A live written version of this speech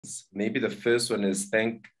Maybe the first one is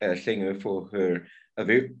thank Hlengwe for a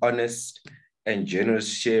very honest and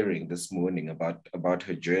generous sharing this morning about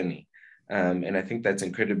her journey. And I think that's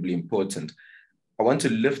incredibly important. I want to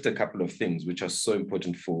lift a couple of things which are so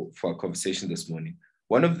important for our conversation this morning.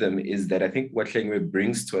 One of them is that I think what Hlengwe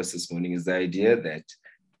brings to us this morning is the idea that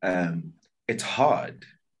it's hard.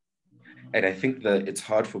 And I think that it's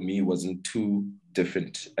hard for me was in two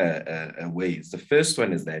different ways. The first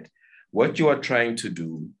one is that what you are trying to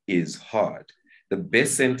do is hard. The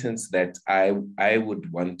best sentence that I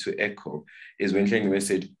would want to echo is when Hlengwe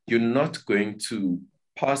said, you're not going to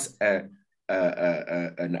pass an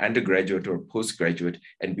undergraduate or a postgraduate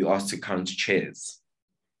and be asked to count chairs.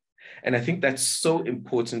 And I think that's so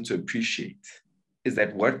important to appreciate, is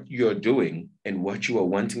that what you're doing and what you are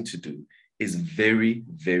wanting to do is very,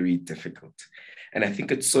 very difficult. And I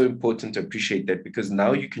think it's so important to appreciate that, because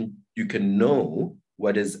now you can know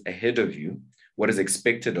what is ahead of you, what is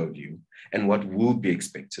expected of you, and what will be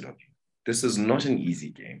expected of you. This is not an easy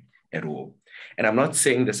game at all. And I'm not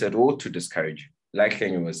saying this at all to discourage you. Like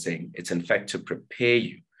Hlengwe was saying, it's in fact to prepare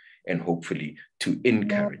you and hopefully to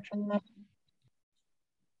encourage you.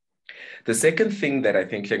 The second thing that I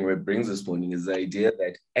think Hlengwe brings this morning is the idea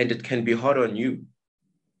that, and it can be hard on you.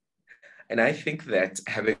 And I think that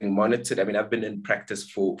having monitored, I mean, I've been in practice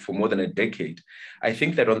for more than a decade. I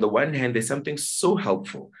think that on the one hand, there's something so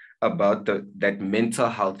helpful about that mental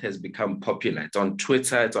health has become popular. It's on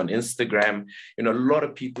Twitter, it's on Instagram. A lot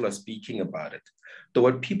of people are speaking about it. Though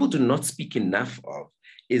what people do not speak enough of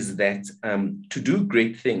is that to do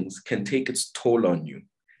great things can take its toll on you.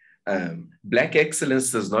 Black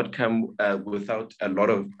excellence does not come without a lot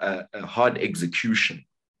of hard execution,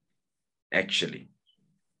 actually.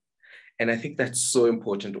 And I think that's so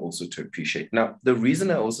important also to appreciate. Now, the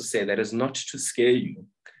reason I also say that is not to scare you.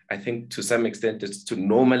 I think to some extent it's to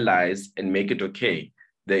normalize and make it okay,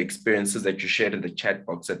 the experiences that you shared in the chat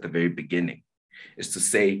box at the very beginning, is to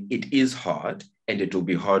say it is hard and it will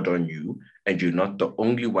be hard on you, and you're not the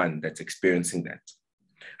only one that's experiencing that.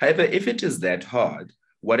 However, if it is that hard,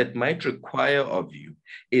 what it might require of you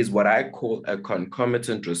is what I call a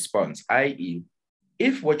concomitant response, i.e.,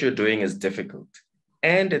 if what you're doing is difficult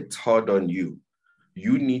and it's hard on you,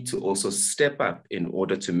 you need to also step up in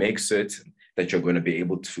order to make certain that you're going to be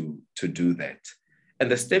able to do that. And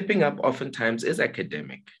the stepping up oftentimes is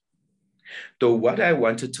academic. Though what I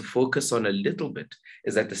wanted to focus on a little bit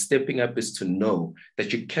is that the stepping up is to know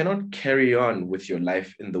that you cannot carry on with your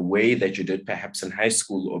life in the way that you did perhaps in high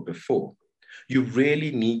school or before. You really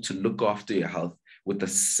need to look after your health with the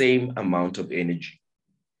same amount of energy.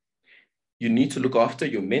 You need to look after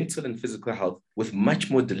your mental and physical health with much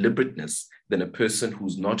more deliberateness than a person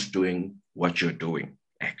who's not doing what you're doing,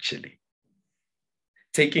 actually.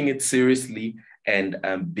 Taking it seriously and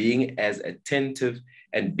being as attentive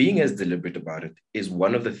and being as deliberate about it is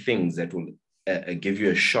one of the things that will give you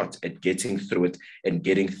a shot at getting through it and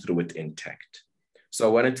getting through it intact. So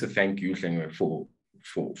I wanted to thank you, Hlengwe,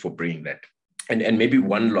 for bringing that. And maybe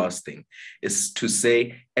one last thing is to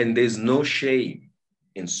say, and there's no shame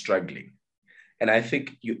in struggling. And I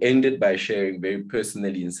think you ended by sharing very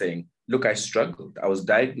personally and saying, look, I struggled. I was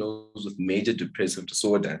diagnosed with major depressive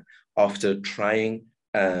disorder after trying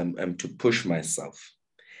to push myself.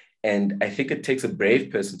 And I think it takes a brave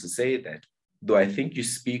person to say that, though I think you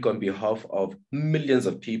speak on behalf of millions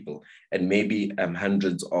of people and maybe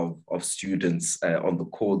hundreds of students on the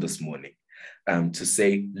call this morning, to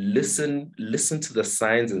say, listen to the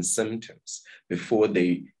signs and symptoms before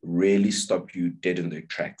they really stop you dead in their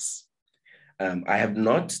tracks. I have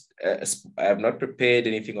not prepared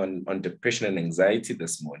anything on depression and anxiety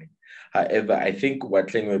this morning. However, I think what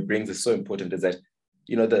Hlengwe brings is so important is that,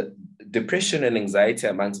 the depression and anxiety,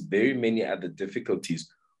 amongst very many other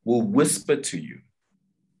difficulties, will whisper to you,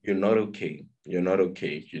 you're not okay, you're not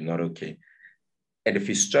okay, you're not okay. And if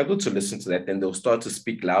you struggle to listen to that, then they'll start to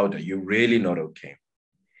speak louder, you're really not okay.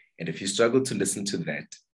 And if you struggle to listen to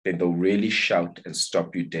that, then they'll really shout and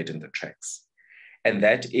stop you dead in the tracks. And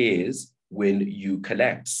that is when you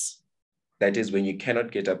collapse. That is when you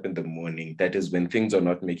cannot get up in the morning. That is when things are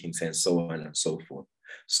not making sense, so on and so forth.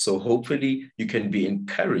 So hopefully you can be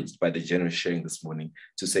encouraged by the generous sharing this morning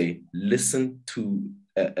to say, listen to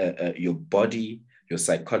your body, your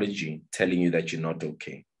psychology telling you that you're not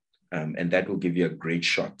okay. And that will give you a great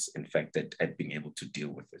shot, in fact, at being able to deal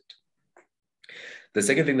with it. The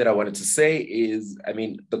second thing that I wanted to say is,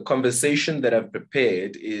 the conversation that I've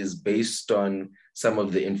prepared is based on some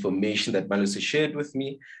of the information that Moross shared with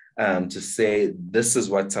me, to say this is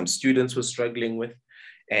what some students were struggling with.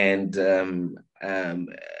 And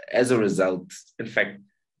as a result, in fact,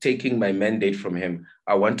 taking my mandate from him,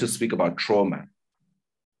 I want to speak about trauma.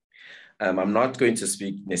 I'm not going to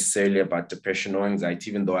speak necessarily about depression or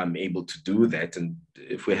anxiety, even though I'm able to do that. And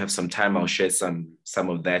if we have some time, I'll share some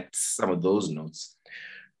of those notes.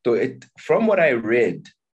 So from what I read,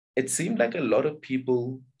 it seemed like a lot of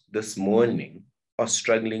people this morning are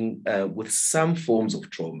struggling with some forms of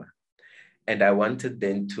trauma. And I wanted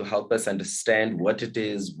then to help us understand what it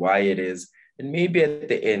is, why it is, and maybe at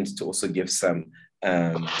the end to also give some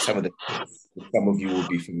of the tips that some of you will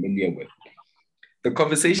be familiar with. The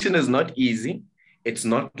conversation is not easy, it's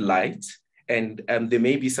not light, and there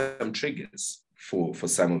may be some triggers for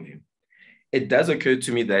some of you. It does occur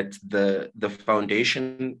to me that the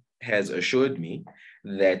foundation has assured me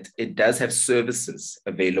that it does have services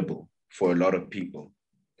available for a lot of people.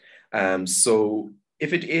 So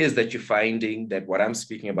if it is that you're finding that what I'm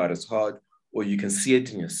speaking about is hard, or you can see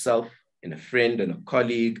it in yourself, in a friend, in a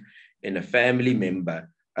colleague, in a family member,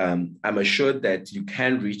 I'm assured that you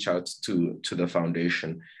can reach out to the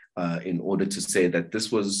foundation in order to say that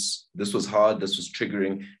this was hard, this was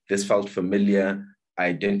triggering, this felt familiar, I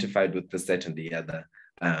identified with this, that, and the other,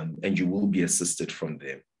 and you will be assisted from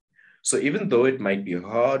there. So even though it might be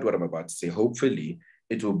hard, what I'm about to say, hopefully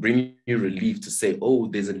it will bring you relief to say, oh,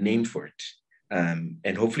 there's a name for it.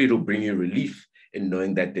 And hopefully it will bring you relief in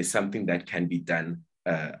knowing that there's something that can be done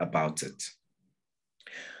about it.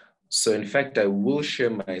 So in fact, I will share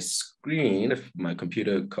my screen if my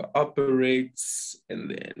computer cooperates, and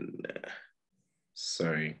then,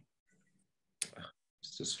 sorry,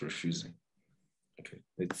 it's just refusing. Okay,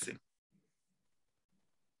 let's see.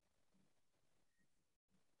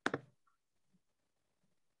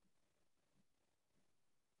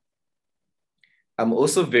 I'm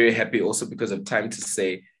also very happy also because of time to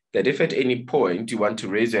say that if at any point you want to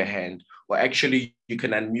raise your hand, or actually you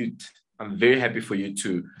can unmute, I'm very happy for you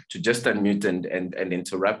to just unmute and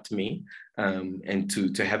interrupt me and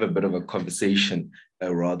to have a bit of a conversation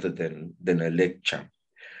rather than a lecture.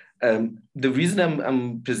 The reason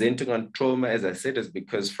I'm presenting on trauma, as I said, is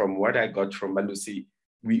because from what I got from Malusi,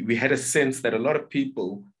 we had a sense that a lot of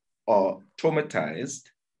people are traumatized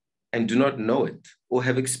and do not know it, or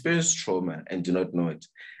have experienced trauma and do not know it.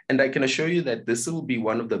 And I can assure you that this will be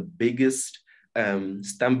one of the biggest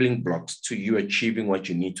stumbling blocks to you achieving what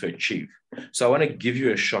you need to achieve. So I want to give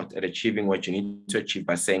you a shot at achieving what you need to achieve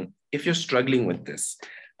by saying, if you're struggling with this,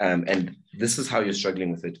 and this is how you're struggling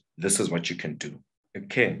with it, this is what you can do.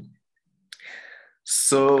 Okay.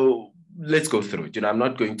 So let's go through it. I'm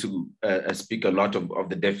not going to speak a lot of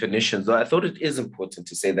the definitions, though I thought it is important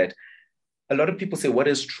to say that a lot of people say, what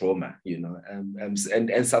is trauma?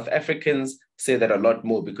 And South Africans say that a lot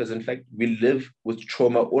more because, in fact, we live with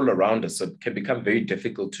trauma all around us. So it can become very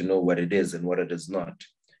difficult to know what it is and what it is not.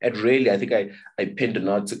 And really, I think I penned an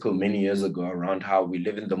article many years ago around how we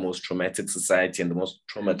live in the most traumatic society and the most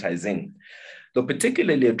traumatizing. Though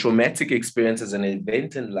particularly a traumatic experience is an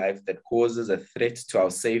event in life that causes a threat to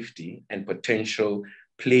our safety and potential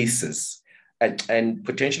places, and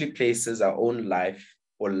potentially places our own life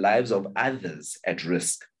or lives of others at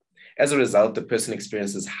risk. As a result, the person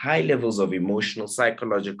experiences high levels of emotional,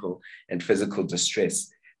 psychological, and physical distress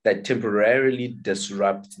that temporarily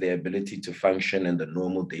disrupt their ability to function in the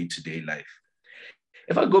normal day-to-day life.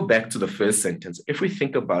 If I go back to the first sentence, if we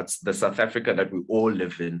think about the South Africa that we all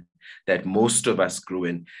live in, that most of us grew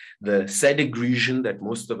in, the SADAG region that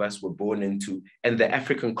most of us were born into, and the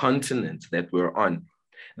African continent that we're on,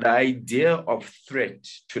 the idea of threat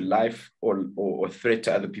to life or threat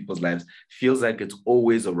to other people's lives feels like it's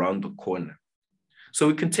always around the corner. So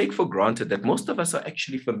we can take for granted that most of us are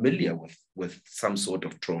actually familiar with some sort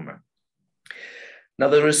of trauma. Now,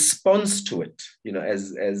 the response to it,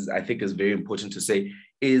 as I think is very important to say,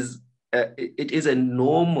 is it is a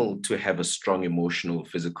normal to have a strong emotional,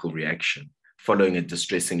 physical reaction following a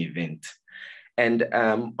distressing event. And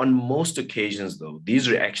on most occasions, though, these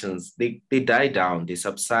reactions, they die down, they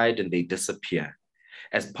subside, and they disappear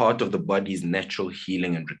as part of the body's natural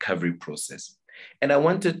healing and recovery process. And I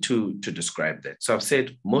wanted to describe that. So I've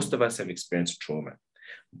said most of us have experienced trauma,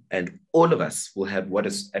 and all of us will have what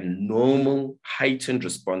is a normal heightened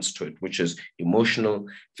response to it, which is emotional,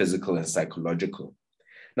 physical, and psychological.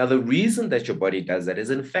 Now, the reason that your body does that is,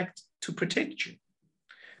 in fact, to protect you,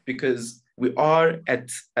 because we are at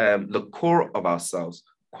the core of ourselves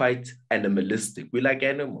quite animalistic. We like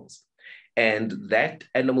animals. And that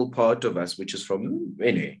animal part of us, which is from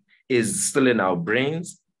anyway, is still in our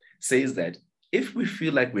brains, says that if we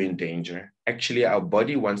feel like we're in danger, actually our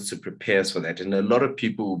body wants to prepare us for that. And a lot of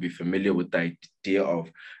people will be familiar with the idea of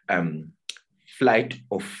flight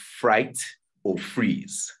or fright or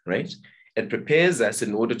freeze, right? It prepares us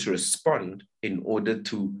in order to respond, in order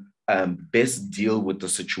to best deal with the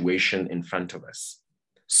situation in front of us.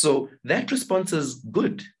 So that response is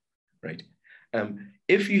good, right?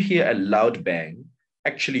 If you hear a loud bang,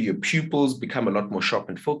 actually your pupils become a lot more sharp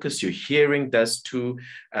and focused. Your hearing does too.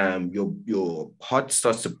 Your heart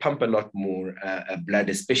starts to pump a lot more blood,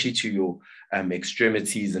 especially to your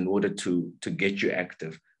extremities, in order to get you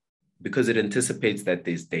active, because it anticipates that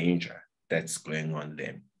there's danger that's going on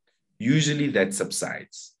there. Usually that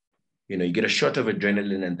subsides. You know, you get a shot of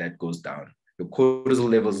adrenaline and that goes down. Your cortisol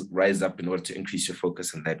levels rise up in order to increase your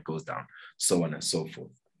focus and that goes down, so on and so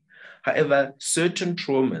forth. However, certain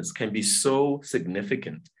traumas can be so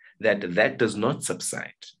significant that that does not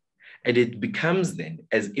subside. And it becomes then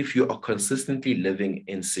as if you are consistently living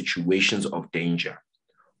in situations of danger,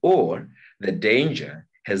 or the danger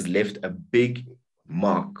has left a big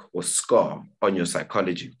mark or scar on your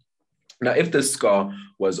psychology. Now, if the scar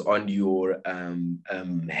was on your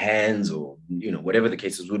hands, or whatever the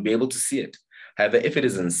case is, we'll be able to see it. However, if it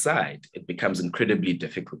is inside, it becomes incredibly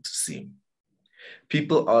difficult to see.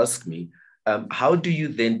 People ask me, how do you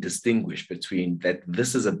then distinguish between that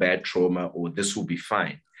this is a bad trauma or this will be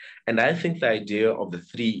fine? And I think the idea of the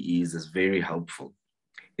 3 E's is very helpful.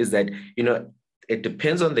 Is that, it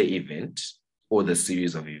depends on the event or the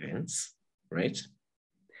series of events, right?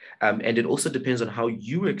 And it also depends on how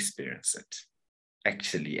you experience it,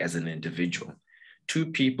 actually, as an individual. 2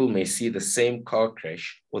 people may see the same car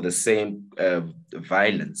crash or the same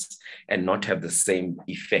violence and not have the same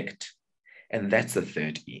effect. And that's the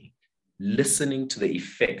 3rd E, listening to the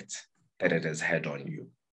effect that it has had on you.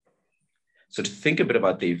 So to think a bit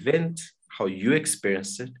about the event, how you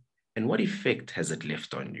experienced it, and what effect has it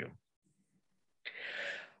left on you.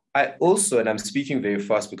 I also, and I'm speaking very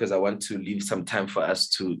fast because I want to leave some time for us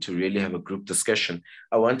to really have a group discussion.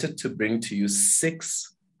 I wanted to bring to you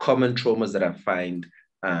 6 common traumas that I find,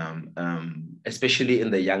 especially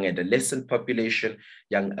in the young adolescent population,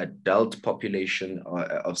 young adult population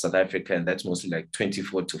of South Africa, and that's mostly like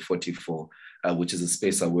 24 to 44, which is a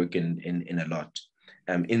space I work in a lot.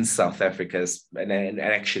 In South Africa, and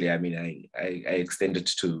actually, I mean, I extend it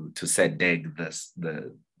to SADAG,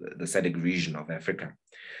 the SADAG region of Africa.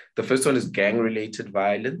 The first one is gang-related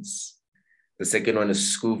violence. The second one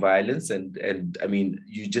is school violence. And I mean,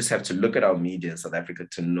 you just have to look at our media in South Africa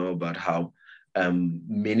to know about how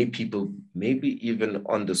many people, maybe even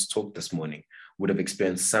on this talk this morning, would have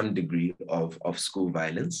experienced some degree of school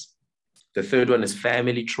violence. The third one is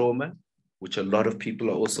family trauma, which a lot of people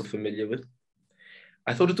are also familiar with.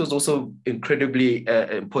 I thought it was also incredibly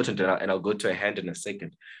important, and I'll go to a hand in a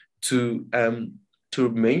second, to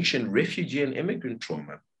mention refugee and immigrant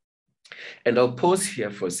trauma. And I'll pause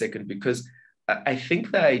here for a second because I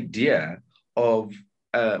think the idea of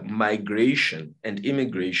migration and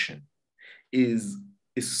immigration is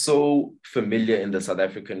so familiar in the South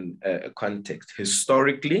African context.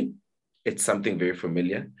 Historically, it's something very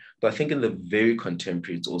familiar, but I think in the very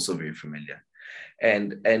contemporary, it's also very familiar.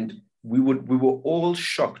 And we were all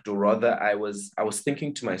shocked, or rather I was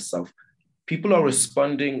thinking to myself, people are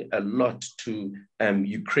responding a lot to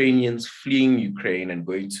Ukrainians fleeing Ukraine and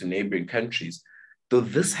going to neighboring countries, though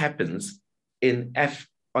this happens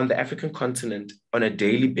on the African continent on a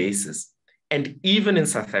daily basis, and even in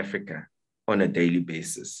South Africa on a daily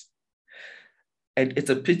basis. And it's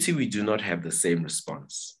a pity we do not have the same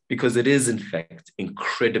response, because it is in fact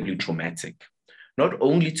incredibly traumatic, not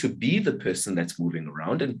only to be the person that's moving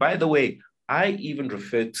around, and by the way, I even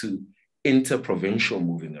refer to interprovincial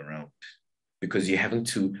moving around, because you're having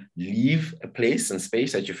to leave a place and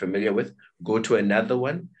space that you're familiar with, go to another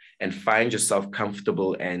one, and find yourself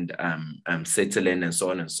comfortable and settle in, and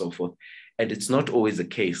so on and so forth. And it's not always the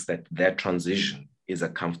case that that transition is a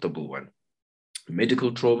comfortable one.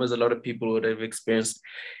 Medical traumas, a lot of people would have experienced.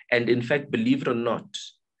 And in fact, believe it or not,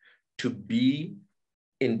 to be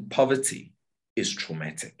in poverty is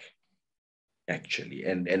traumatic, actually.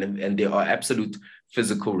 And there are absolute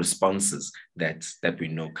physical responses that we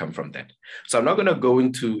know come from that. So I'm not going to go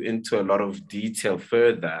into a lot of detail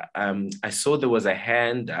further. I saw there was a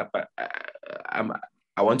hand up.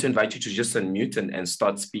 I want to invite you to just unmute and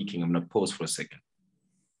start speaking. I'm going to pause for a second.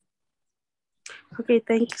 Okay,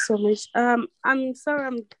 thank you so much. I'm sorry,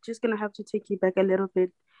 I'm just going to have to take you back a little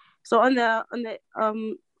bit. So on the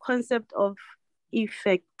concept of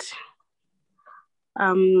effect,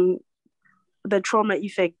 the trauma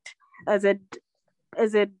effect, is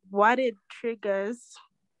it what it triggers?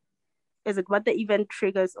 Is it what the event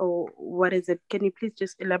triggers, or what is it? Can you please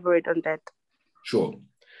just elaborate on that? Sure.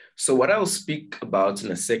 So what I'll speak about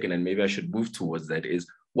in a second, and maybe I should move towards that, is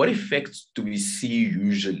what effects do we see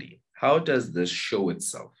usually? How does this show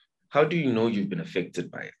itself? How do you know you've been affected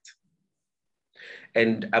by it?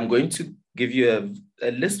 And I'm going to give you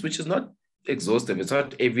a list which is not exhaustive. It's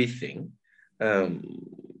not everything. But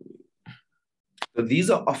these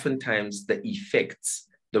are oftentimes the effects,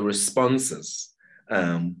 the responses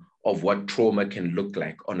of what trauma can look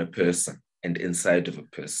like on a person and inside of a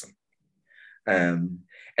person. And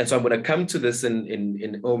so I'm going to come to this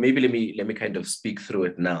or maybe let me kind of speak through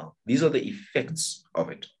it now. These are the effects of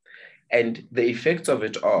it. And the effects of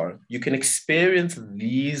it are, you can experience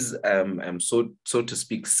these, so to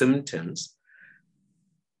speak, symptoms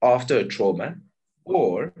after a trauma,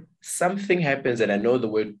 or something happens, and I know the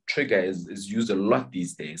word trigger is used a lot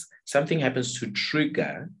these days. Something happens to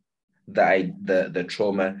trigger the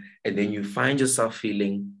trauma, and then you find yourself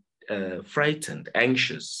feeling frightened,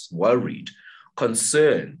 anxious, worried,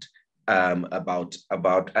 concerned about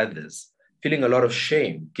others, feeling a lot of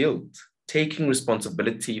shame, guilt, taking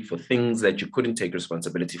responsibility for things that you couldn't take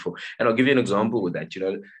responsibility for. And I'll give you an example with that.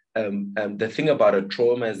 The thing about a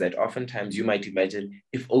trauma is that oftentimes you might imagine,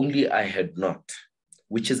 if only I had not,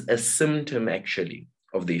 which is a symptom actually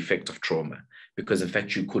of the effect of trauma, because in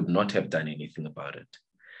fact you could not have done anything about it.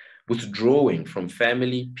 Withdrawing from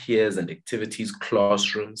family, peers, and activities,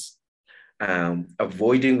 classrooms,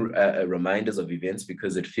 avoiding reminders of events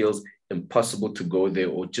because it feels impossible to go there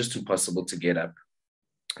or just impossible to get up.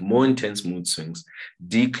 More intense mood swings,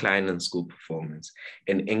 decline in school performance,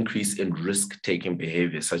 an increase in risk-taking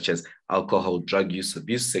behaviors such as alcohol, drug use,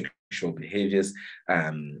 abuse, sexual behaviors,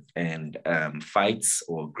 and fights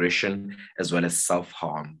or aggression, as well as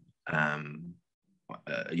self-harm.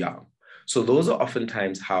 So those are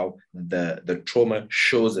oftentimes how the trauma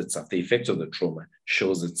shows itself, the effect of the trauma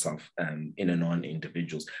shows itself in and on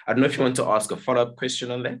individuals. I don't know if you want to ask a follow-up question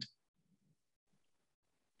on that.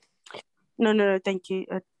 No, thank you.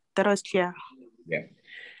 That was clear. Yeah.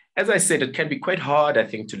 As I said, it can be quite hard, I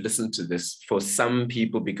think, to listen to this for some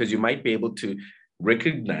people, because you might be able to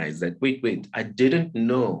recognize that, wait, I didn't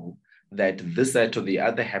know that this, that, or the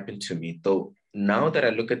other happened to me. Though now that I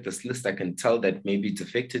look at this list, I can tell that maybe it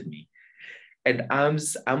affected me. And I'm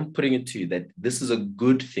putting it to you that this is a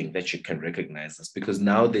good thing that you can recognize this, because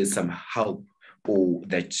now there's some help or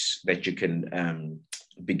that you can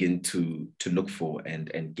begin to look for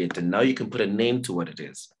and get. And now you can put a name to what it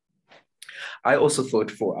is. I also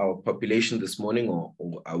thought for our population this morning, or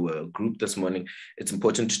our group this morning, it's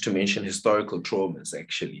important to mention historical traumas,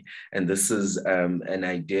 actually. And this is an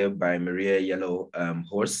idea by Maria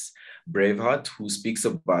Yellow-Horse Braveheart, who speaks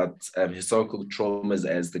about historical traumas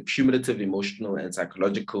as the cumulative emotional and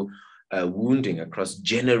psychological wounding across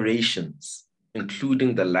generations,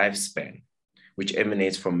 including the lifespan, which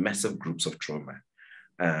emanates from massive groups of trauma.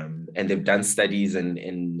 And they've done studies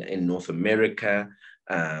in North America.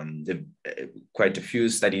 They've quite a few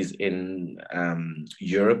studies in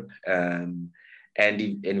Europe, and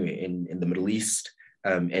anyway, in the Middle East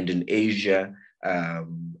and in Asia.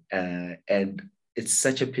 And it's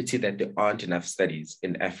such a pity that there aren't enough studies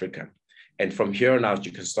in Africa. And from here on out,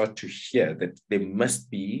 you can start to hear that there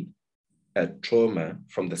must be a trauma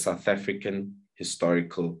from the South African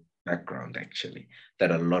historical background, actually,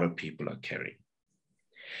 that a lot of people are carrying.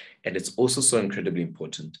 And it's also so incredibly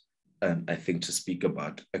important, I think, to speak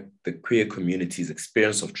about the queer community's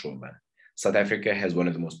experience of trauma. South Africa has one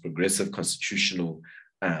of the most progressive constitutional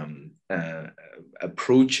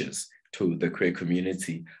approaches to the queer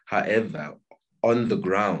community. However, on the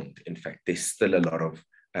ground, in fact, there's still a lot of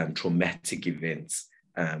traumatic events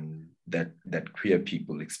that queer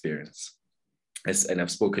people experience. And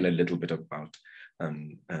I've spoken a little bit about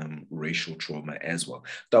racial trauma as well.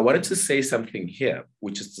 So I wanted to say something here,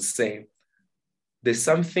 which is to say, there's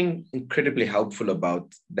something incredibly helpful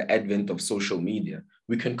about the advent of social media.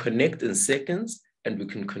 We can connect in seconds and we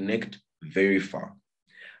can connect very far.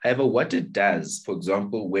 However, what it does, for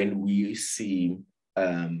example, when we see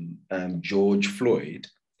George Floyd,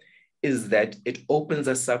 is that it opens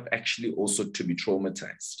us up actually also to be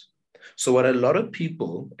traumatized. So what a lot of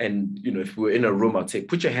people, and if we're in a room, I'll say,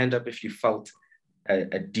 put your hand up if you felt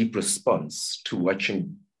a deep response to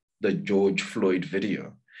watching the George Floyd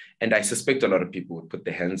video. And I suspect a lot of people would put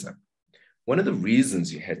their hands up. One of the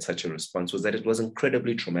reasons you had such a response was that it was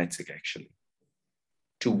incredibly traumatic, actually.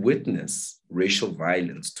 To witness racial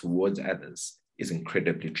violence towards others is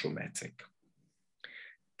incredibly traumatic.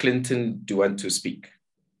 Clinton, do you want to speak?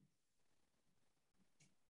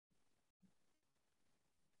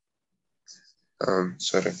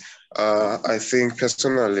 Sorry. I think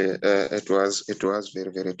personally, it was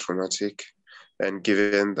very, very traumatic. And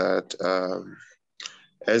given that,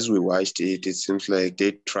 as we watched it, it seems like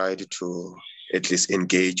they tried to at least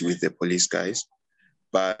engage with the police guys,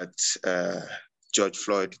 but George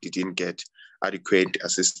Floyd didn't get adequate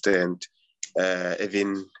assistance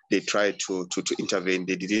even they tried to intervene,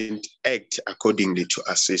 they didn't act accordingly to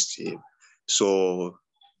assist him. So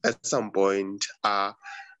at some point, I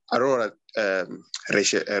don't want to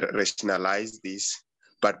rationalize this,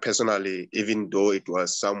 but personally, even though it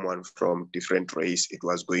was someone from different race, it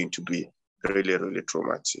was going to be really, really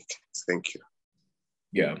traumatic. Thank you.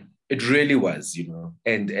 Yeah, it really was, you know,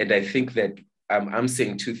 and I think that I'm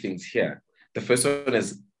saying two things here. The first one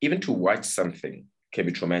is even to watch something can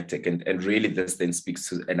be traumatic, and really this then speaks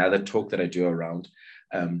to another talk that I do around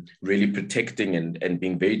really protecting and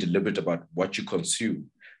being very deliberate about what you consume,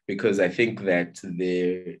 because I think that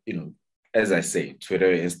there, you know, as I say,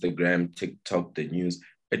 Twitter, Instagram, TikTok, the news,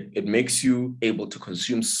 it makes you able to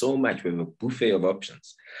consume so much with a buffet of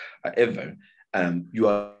options. However,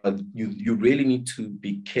 you really need to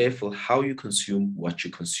be careful how you consume what you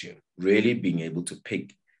consume, really being able to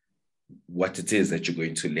pick what it is that you're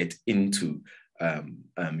going to let into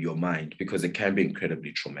your mind, because it can be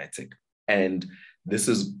incredibly traumatic. And this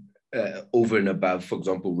is over and above, for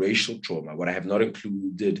example, racial trauma. What I have not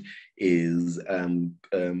included is,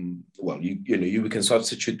 well, we can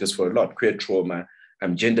substitute this for a lot: queer trauma,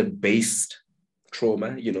 gender-based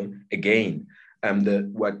trauma. You know, again,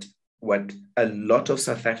 what a lot of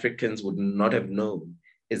South Africans would not have known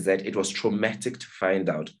is that it was traumatic to find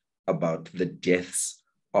out about the deaths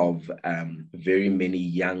of very many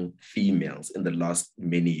young females in the last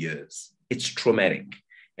many years. It's traumatic,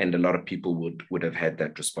 and a lot of people would have had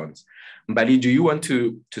that response. Mbali, do you want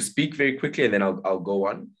to speak very quickly, and then I'll go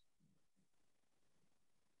on?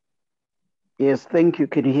 Yes, thank you.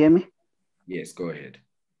 Can you hear me? Yes, go ahead.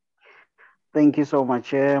 Thank you so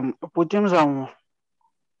much.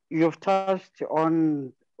 You've touched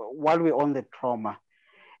on, while we're on the trauma,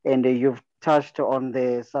 and you've touched on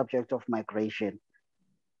the subject of migration.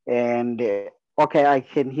 And okay, I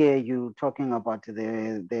can hear you talking about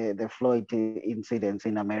the Floyd incidents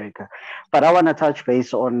in America, but I want to touch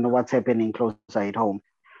base on what's happening closer at home,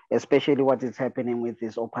 especially what is happening with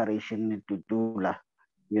this operation Dudula.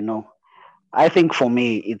 You know, I think for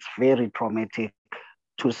me, it's very traumatic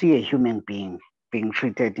to see a human being being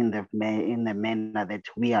treated in the manner that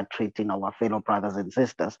we are treating our fellow brothers and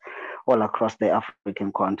sisters all across the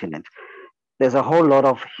African continent. There's a whole lot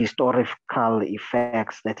of historical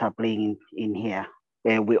effects that are playing in here.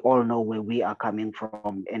 We all know where we are coming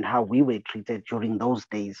from and how we were treated during those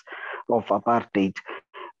days of apartheid.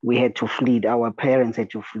 We had to flee, our parents had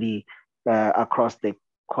to flee across the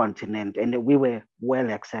continent, and we were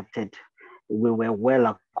well accepted. We were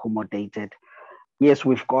well accommodated. Yes,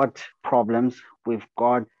 we've got problems. We've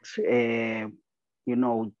got,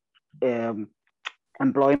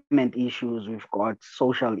 employment issues. We've got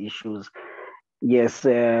social issues. Yes,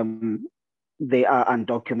 they are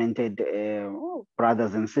undocumented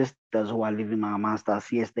brothers and sisters who are living amongst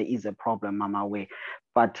us. Yes, there is a problem, Mama Way.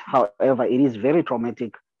 But however, it is very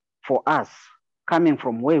traumatic for us coming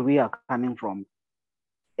from where we are coming from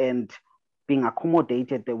and being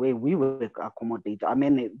accommodated the way we were accommodated. I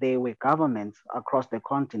mean, there were governments across the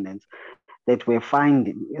continent that were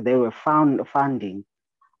funding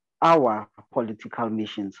our political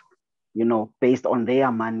missions, you know, based on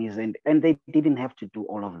their monies, and they didn't have to do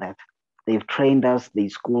all of that. They've trained us, they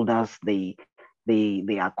schooled us, they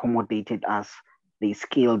accommodated us, they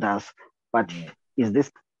skilled us. But is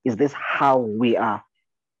this how we are?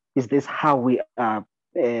 Is this how we are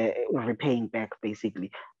repaying back,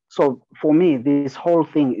 basically? So for me, this whole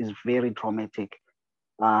thing is very traumatic.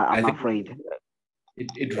 I'm afraid.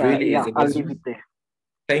 It really is. I'll leave it there.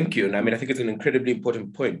 Thank you. And I mean, I think it's an incredibly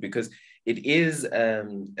important point, because it is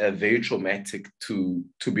very traumatic to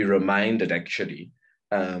be reminded, actually,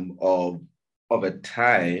 of a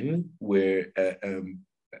time where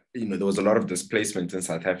there was a lot of displacement in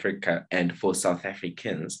South Africa, and for South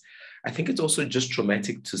Africans, I think it's also just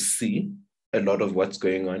traumatic to see a lot of what's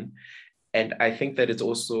going on. And I think that it's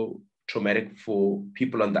also traumatic for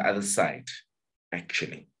people on the other side,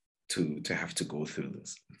 actually, to have to go through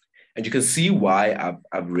this. And you can see why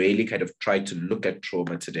I've really kind of tried to look at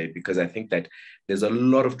trauma today, because I think that there's a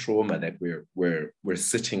lot of trauma that we're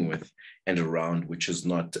sitting with and around, which is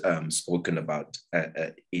not spoken about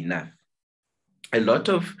enough. A lot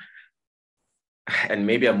of, and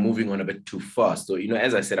maybe I'm moving on a bit too fast. So,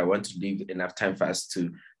 as I said, I want to leave enough time for us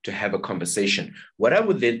to have a conversation. What I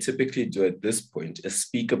would then typically do at this point is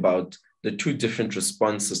speak about the two different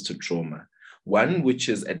responses to trauma. One which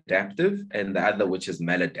is adaptive and the other which is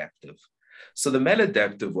maladaptive. So the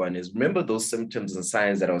maladaptive one is, remember those symptoms and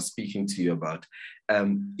signs that I was speaking to you about,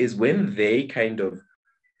 is when they kind of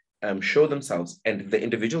show themselves and the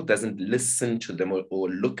individual doesn't listen to them or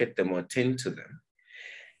look at them or attend to them.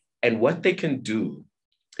 And what they can do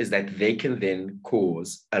is that they can then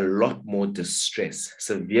cause a lot more distress,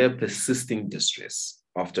 severe persisting distress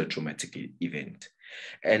after a traumatic event.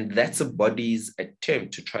 And that's a body's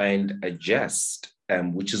attempt to try and adjust,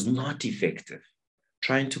 which is not effective,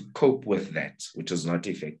 trying to cope with that, which is not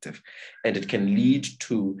effective. And it can lead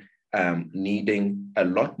to needing a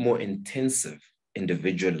lot more intensive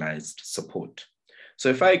individualized support. So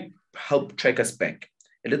if I help track us back,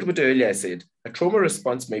 a little bit earlier I said, a trauma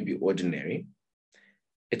response may be ordinary.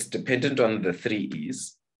 It's dependent on the 3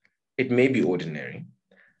 E's. It may be ordinary.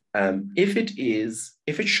 If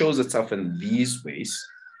it shows itself in these ways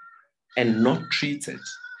and not treated,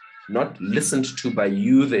 not listened to by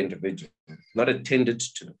you, the individual, not attended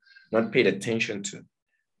to, not paid attention to,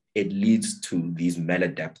 it leads to these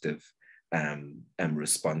maladaptive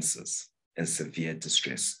responses and severe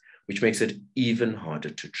distress, which makes it even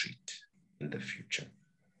harder to treat in the future.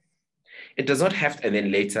 It does not have to, and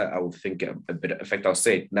then later I will think a bit, in fact, I'll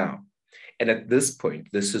say it now. And at this point,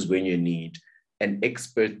 this is when you need an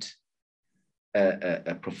expert,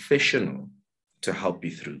 a professional to help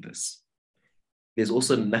you through this. There's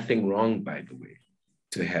also nothing wrong, by the way,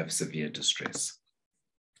 to have severe distress.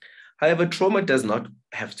 However, trauma does not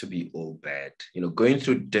have to be all bad. You know, going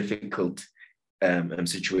through difficult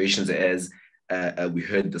situations, as we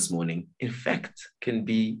heard this morning, in fact, can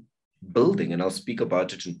be building, and I'll speak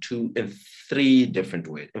about it in 3 different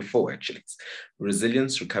ways, in 4 actually.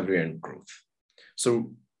 Resilience, recovery, and growth.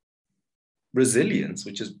 So resilience,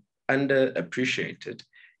 which is underappreciated,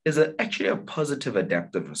 is actually a positive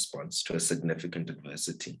adaptive response to a significant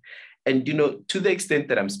adversity. And, you know, to the extent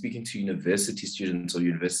that I'm speaking to university students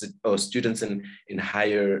or students in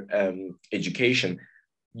higher education,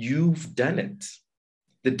 you've done it.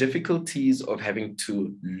 The difficulties of having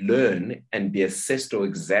to learn and be assessed or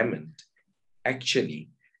examined actually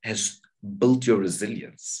has built your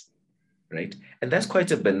resilience, right? And that's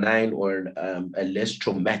quite a benign or a less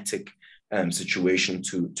traumatic situation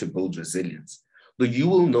to build resilience. But you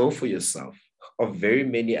will know for yourself of very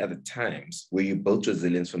many other times where you built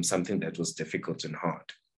resilience from something that was difficult and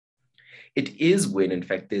hard. It is when, in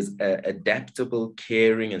fact, there's adaptable,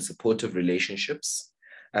 caring, and supportive relationships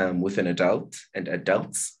with an adult and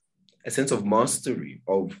adults, a sense of mastery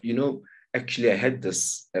of, you know, actually I had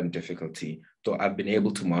this difficulty, so I've been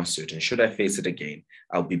able to master it. And should I face it again,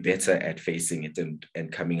 I'll be better at facing it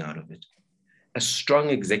and coming out of it. A strong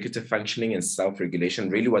executive functioning and self-regulation,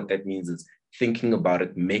 really what that means is thinking about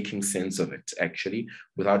it, making sense of it, actually,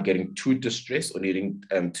 without getting too distressed or needing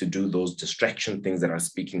to do those distraction things that I was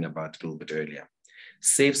speaking about a little bit earlier.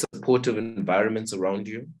 Safe, supportive environments around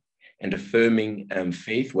you, and affirming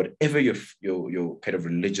faith, whatever your kind of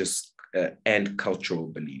religious and cultural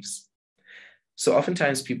beliefs. So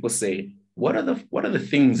oftentimes people say, what are the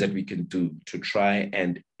things that we can do to try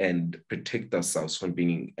and protect ourselves from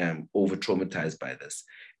being over-traumatized by this?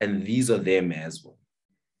 And these are them as well.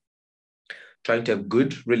 Trying to have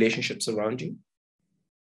good relationships around you,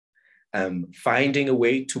 finding a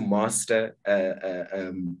way to master,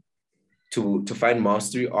 to find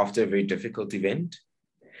mastery after a very difficult event,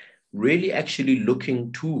 really actually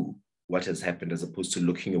looking to what has happened as opposed to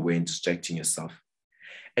looking away and distracting yourself,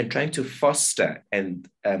 and trying to foster and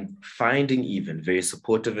finding even very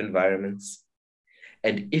supportive environments.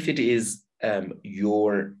 And if it is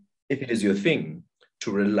your thing,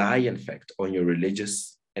 to rely, in fact, on your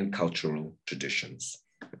religious and cultural traditions.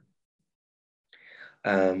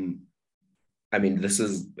 I mean, this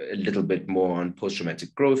is a little bit more on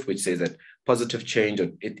post-traumatic growth, which says that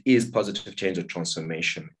it is positive change or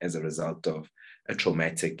transformation as a result of a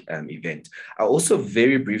traumatic event. I also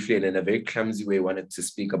very briefly and in a very clumsy way wanted to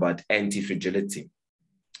speak about anti-fragility.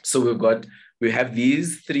 So we have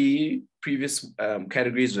these 3 previous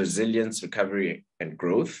categories: resilience, recovery, and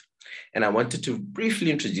growth. And I wanted to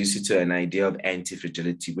briefly introduce you to an idea of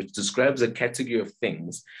anti-fragility, which describes a category of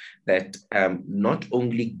things that not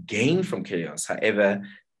only gain from chaos, however,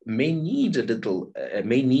 may need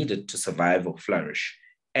it to survive or flourish.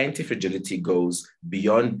 Anti-fragility goes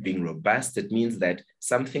beyond being robust. It means that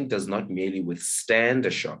something does not merely withstand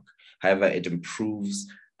a shock, however, it improves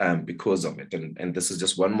because of it. And this is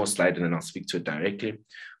just one more slide, and then I'll speak to it directly,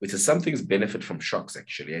 which is some things benefit from shocks,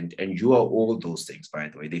 actually. And you are all those things, by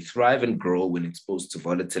the way. They thrive and grow when exposed to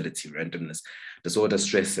volatility, randomness, disorder,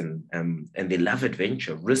 stress, and they love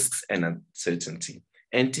adventure, risks, and uncertainty.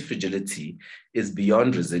 Anti-fragility is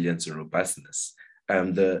beyond resilience or robustness.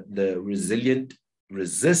 The resilient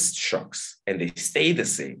resist shocks and they stay the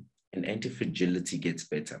same, and anti-fragility gets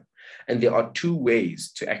better. And there are 2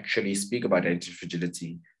 ways to actually speak about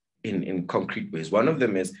anti-fragility in concrete ways. One of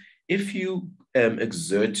them is if you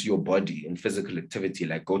exert your body in physical activity,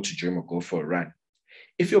 like go to gym or go for a run,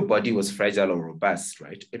 if your body was fragile or robust,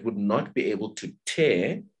 right, it would not be able to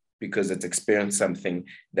tear because it's experienced something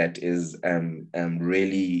that is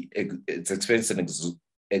really, it's experienced an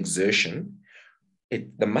exertion.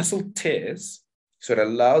 The muscle tears, so it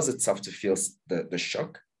allows itself to feel the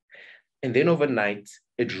shock. And then overnight,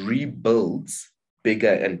 it rebuilds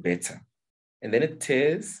bigger and better. And then it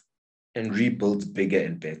tears and rebuilds bigger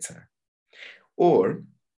and better. Or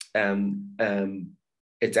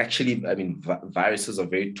it's actually, I mean, viruses are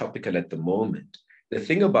very topical at the moment. The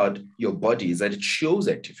thing about your body is that it shows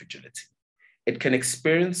anti-fragility. It can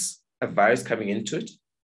experience a virus coming into it.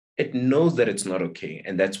 It knows that it's not okay.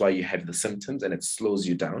 And that's why you have the symptoms and it slows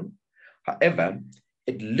you down. However,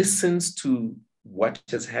 it listens to what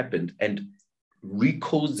has happened and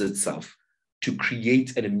recodes itself to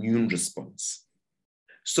create an immune response.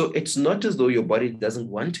 So it's not as though your body doesn't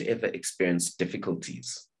want to ever experience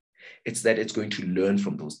difficulties. It's that it's going to learn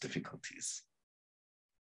from those difficulties.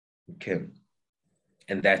 Okay.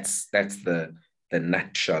 And that's the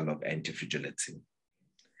nutshell of anti-fragility.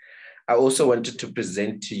 I also wanted to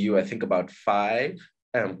present to you, I think, about 5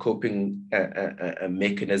 coping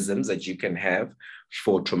mechanisms that you can have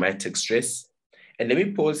for traumatic stress. And let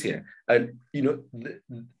me pause here. You know,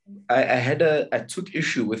 I took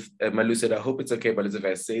issue with Malu said, I hope it's okay, but if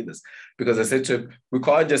I say this, because I said to him, we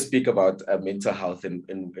can't just speak about mental health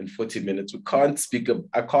in 40 minutes. We can't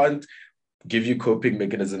I can't give you coping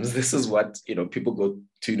mechanisms. This is what, you know, people go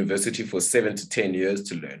to university for 7 to 10 years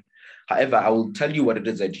to learn. However, I will tell you what it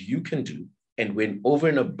is that you can do. And when over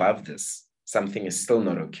and above this, something is still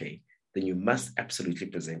not okay, then you must absolutely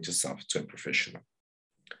present yourself to a professional.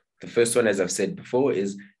 The first one, as I've said before,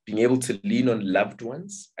 is being able to lean on loved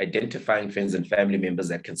ones, identifying friends and family members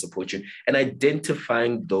that can support you, and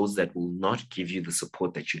identifying those that will not give you the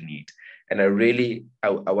support that you need. And I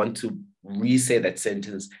want to re-say that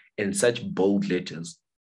sentence in such bold letters.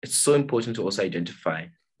 It's so important to also identify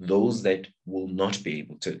those that will not be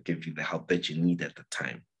able to give you the help that you need at the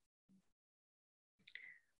time.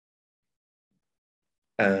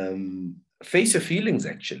 Face your feelings,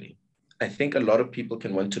 actually. I think a lot of people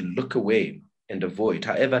can want to look away and avoid.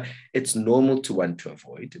 However, it's normal to want to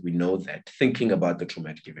avoid. We know that. Thinking about the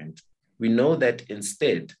traumatic event. We know that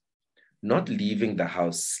instead, not leaving the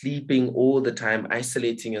house, sleeping all the time,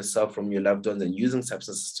 isolating yourself from your loved ones and using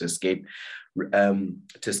substances to escape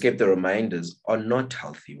the reminders are not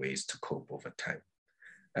healthy ways to cope over time.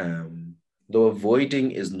 Though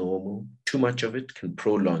avoiding is normal, too much of it can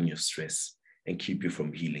prolong your stress and keep you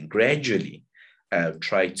from healing. Gradually,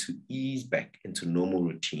 try to ease back into normal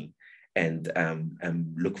routine and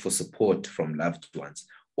look for support from loved ones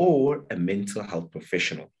or a mental health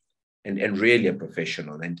professional, and really a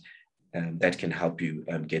professional, and that can help you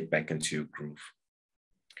get back into your groove.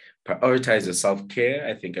 Prioritize your self-care.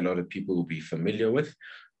 I think a lot of people will be familiar with,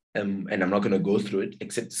 and I'm not going to go through it,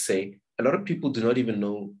 except to say a lot of people do not even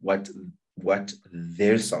know what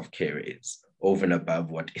their self-care is, over and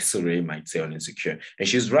above what Isore might say on Insecure. And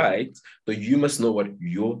she's right, but you must know what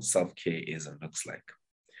your self-care is and looks like.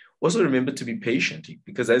 Also remember to be patient,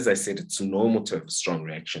 because as I said, it's normal to have a strong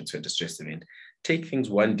reaction to a distress event. Take things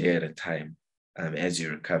one day at a time as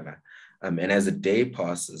you recover. And as the day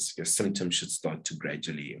passes, your symptoms should start to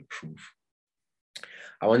gradually improve.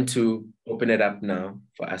 I want to open it up now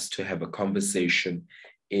for us to have a conversation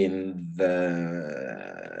in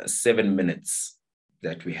the 7 minutes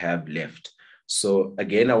that we have left. So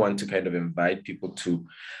again, I want to kind of invite people to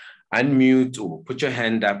unmute or put your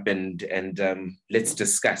hand up and let's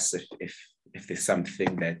discuss if there's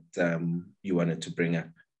something that you wanted to bring up.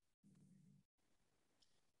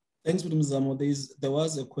 Thanks, Madam Zamo. There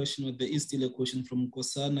was a question, or there is still a question from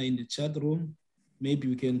Kosana in the chat room. Maybe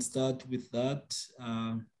we can start with that.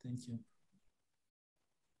 Thank you.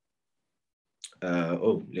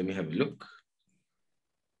 Let me have a look.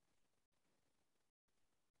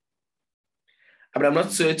 I mean, I'm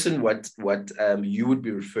not certain what you would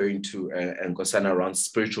be referring to, Nkosana, around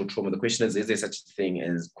spiritual trauma. The question is there such a thing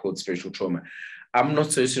as called spiritual trauma? I'm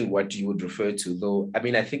not certain what you would refer to, though. I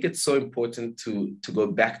mean, I think it's so important to go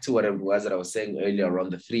back to what it was that I was saying earlier around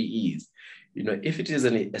the 3 E's. You know, if it is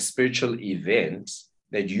a spiritual event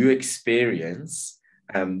that you experience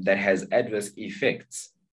that has adverse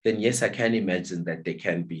effects, then yes, I can imagine that there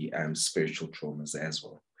can be spiritual traumas as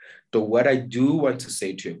well. So what I do want to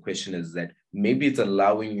say to your question is that maybe it's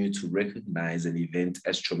allowing you to recognize an event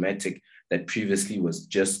as traumatic that previously was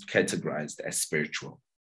just categorized as spiritual.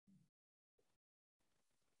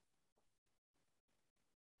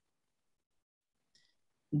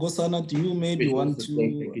 Nkosana, do you maybe want to?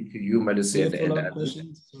 Thank you to you, Madison, and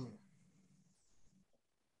questions?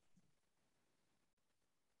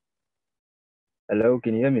 Hello,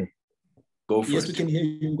 can you hear me? Go for Yes, it. we can hear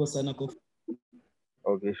you, Nkosana. Go.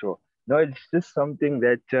 Okay, sure. No, it's just something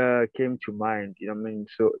that came to mind. You know what I mean?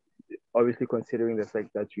 So obviously considering the fact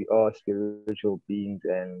that we are spiritual beings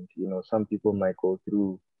and, you know, some people might go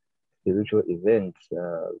through spiritual events.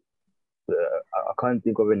 I can't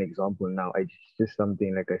think of an example now. It's just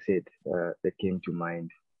something, like I said, that came to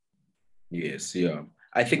mind. Yes, yeah.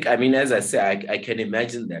 I think, I mean, as I say, I can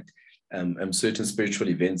imagine that certain spiritual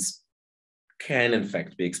events can, in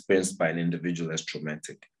fact, be experienced by an individual as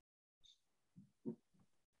traumatic.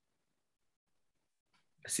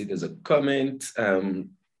 I see there's a comment.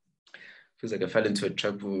 Feels like I fell into a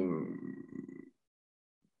trap.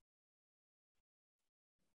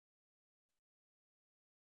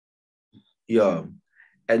 Yeah.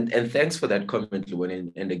 And thanks for that comment,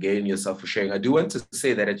 Luan, and again, yourself for sharing. I do want to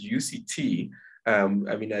say that at UCT, I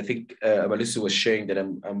mean, I think Amalisa was sharing that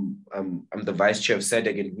I'm the vice chair of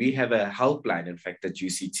SADAG, and we have a helpline, in fact, at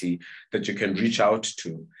UCT that you can reach out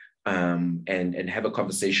to and have a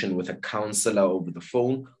conversation with a counselor over the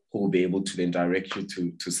phone who will be able to then direct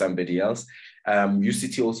you to somebody else.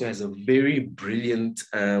 UCT also has a very brilliant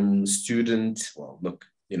student. Well, look,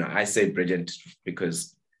 you know, I say brilliant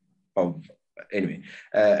because of anyway,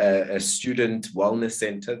 a student wellness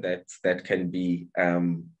center that can be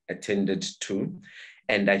attended to.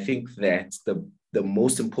 And I think that the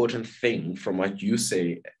most important thing from what you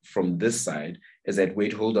say from this side is that,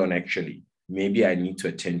 wait, hold on, actually, maybe I need to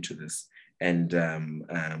attend to this and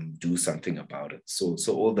do something about it. So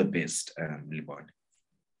all the best, Libon.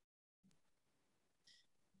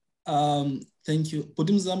 Thank you.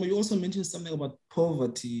 Budim Zamo, you also mentioned something about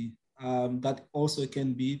poverty. That also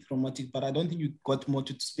can be traumatic, but I don't think you got more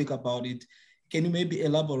to speak about it. Can you maybe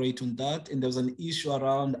elaborate on that? And there was an issue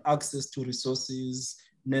around access to resources,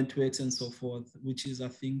 networks, and so forth, which is, I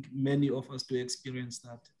think, many of us do experience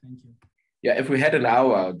that. Thank you. Yeah, if we had an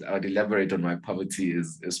hour, I'd elaborate on why poverty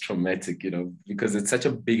is traumatic, you know, because it's such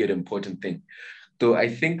a big and important thing. So I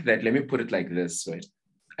think that, let me put it like this, right?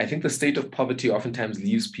 I think the state of poverty oftentimes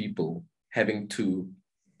leaves people having to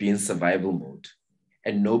be in survival mode.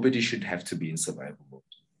 And nobody should have to be in survival mode,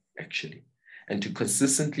 actually. And to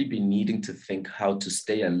consistently be needing to think how to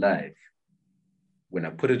stay alive, when I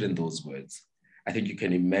put it in those words, I think you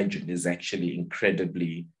can imagine is actually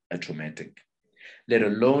incredibly traumatic, let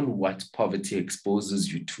alone what poverty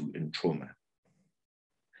exposes you to in trauma.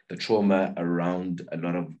 The trauma around a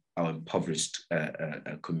lot of our impoverished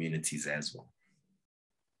communities as well.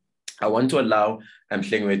 I want to allow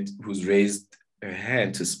Mhlengwe, who's raised her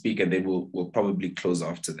hand, to speak, and then we'll probably close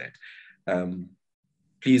after that.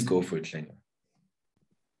 Please go for it, Mhlengwe.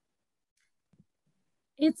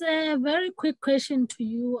 It's a very quick question to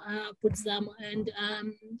you, Zamo, and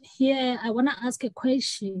here I want to ask a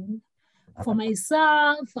question for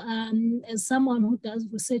myself as someone who does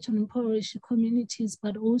research on impoverished communities,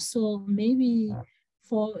 but also maybe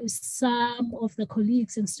for some of the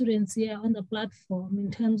colleagues and students here on the platform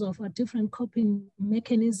in terms of different coping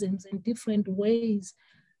mechanisms and different ways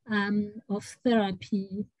of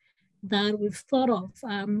therapy that we've thought of.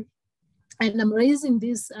 And I'm raising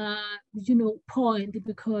this, point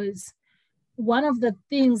because one of the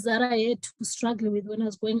things that I had to struggle with when I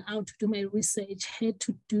was going out to do my research had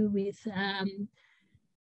to do with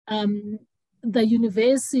the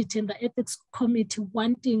university and the ethics committee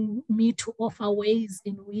wanting me to offer ways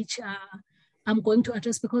in which I'm going to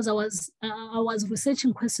address, because I was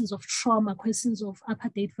researching questions of trauma, questions of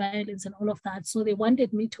apartheid violence and all of that. So they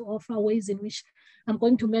wanted me to offer ways in which I'm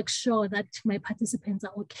going to make sure that my participants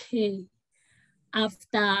are okay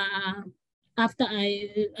after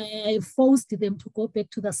I forced them to go back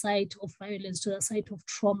to the site of violence, to the site of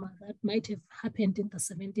trauma that might have happened in the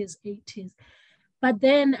 70s, 80s. But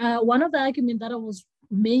then one of the arguments that I was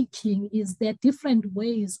making is there are different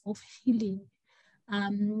ways of healing,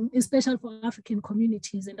 especially for African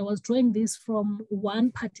communities. And I was drawing this from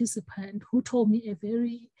one participant who told me a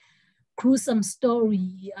very gruesome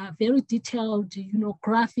story, a very detailed,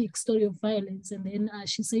 graphic story of violence. And then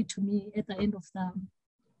she said to me at the end of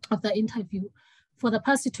the interview, for the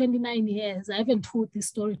past 29 years, I haven't told this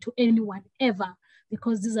story to anyone ever,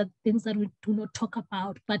 because these are things that we do not talk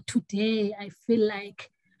about. But today I feel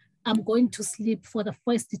like I'm going to sleep for the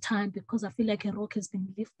first time because I feel like a rock has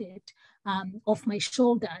been lifted off my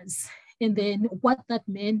shoulders. And then what that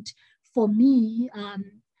meant for me,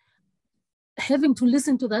 having to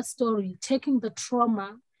listen to that story, taking the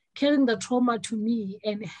trauma, carrying the trauma to me,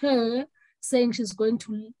 and her saying she's going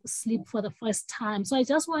to sleep for the first time. So I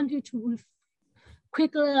just want you to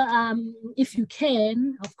quickly, if you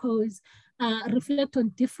can, of course, reflect on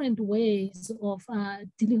different ways of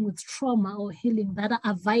dealing with trauma or healing that are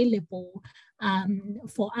available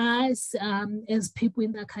for us as people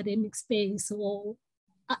in the academic space or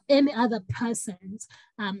any other persons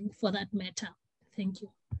for that matter. Thank you.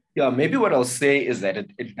 Yeah, maybe what I'll say is that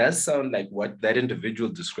it does sound like what that individual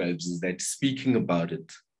describes is that speaking about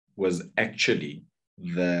it was actually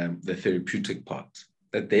the therapeutic part,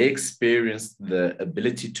 that they experienced the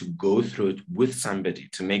ability to go through it with somebody,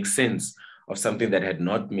 to make sense of something that had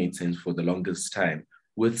not made sense for the longest time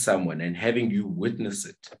with someone, and having you witness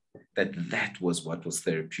it, that was what was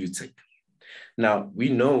therapeutic. Now, we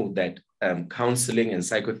know that counseling and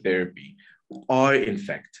psychotherapy are in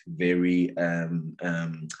fact very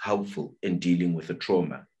helpful in dealing with a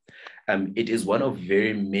trauma. It is one of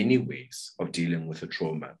very many ways of dealing with a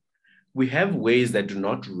trauma. We have ways that do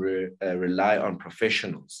not rely on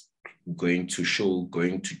professionals, going to shul,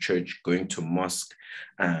 going to church, going to mosque,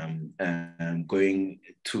 going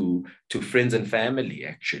to friends and family,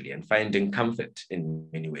 actually, and finding comfort in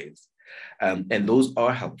many ways. And those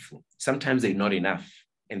are helpful. Sometimes they're not enough,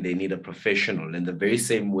 and they need a professional in the very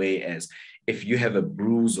same way as if you have a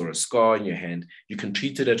bruise or a scar on your hand, you can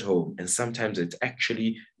treat it at home. And sometimes it's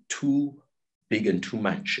actually too big and too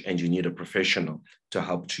much, and you need a professional to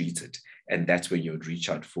help treat it. And that's where you would reach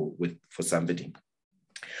out for somebody.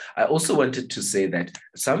 I also wanted to say that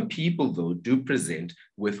some people, though, do present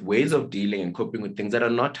with ways of dealing and coping with things that are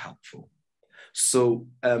not helpful. So,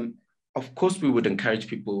 of course, we would encourage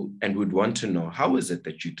people and would want to know, how is it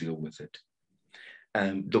that you deal with it?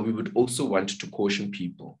 Though we would also want to caution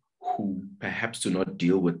people who perhaps do not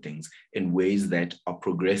deal with things in ways that are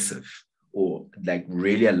progressive or like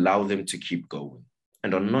really allow them to keep going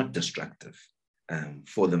and are not destructive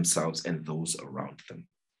for themselves and those around them.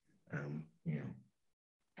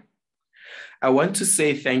 I want to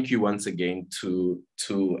say thank you once again to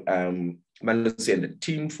Malusi and the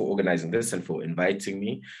team for organizing this and for inviting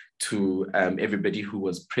me, to everybody who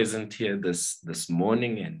was present here this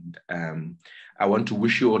morning. And I want to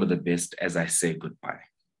wish you all of the best as I say goodbye.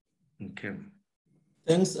 Okay.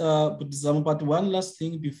 Thanks, Zamo. But one last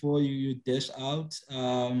thing before you dash out,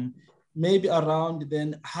 maybe around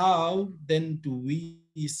then, how then do we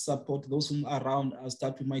support those who are around us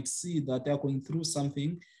that we might see that they're going through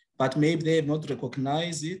something, but maybe they have not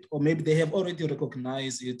recognized it, or maybe they have already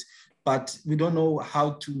recognized it, but we don't know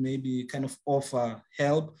how to maybe kind of offer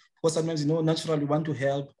help. Because sometimes, naturally we want to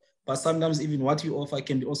help, but sometimes even what you offer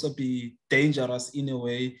can also be dangerous in a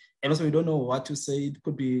way. And also we don't know what to say. It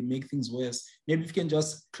could be make things worse. Maybe if you can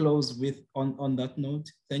just close with on that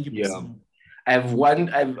note. Thank you. Yeah.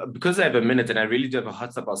 Because I have a minute and I really do have a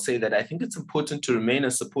heart up, I'll say that I think it's important to remain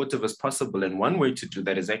as supportive as possible. And one way to do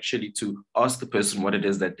that is actually to ask the person what it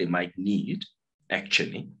is that they might need,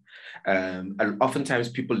 actually. And oftentimes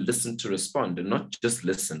people listen to respond and not just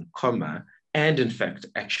listen, and in fact,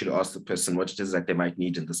 actually ask the person what it is that they might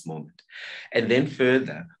need in this moment. And then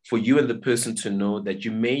further, for you and the person to know that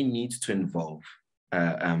you may need to involve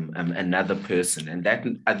another person, and that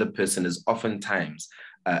other person is oftentimes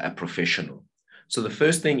a professional. So the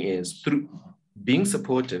first thing is, through being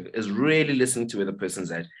supportive, is really listening to where the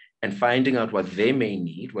person's at and finding out what they may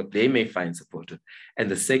need, what they may find supportive.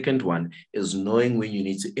 And the second one is knowing when you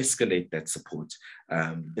need to escalate that support.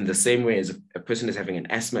 In the same way as if a person is having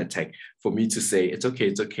an asthma attack, for me to say, it's okay,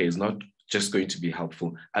 it's not just going to be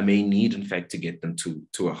helpful. I may need, in fact, to get them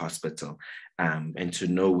to a hospital, and to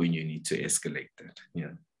know when you need to escalate that.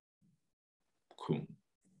 Yeah. Cool.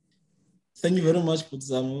 Thank you very much,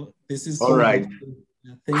 Zamo. This is all right.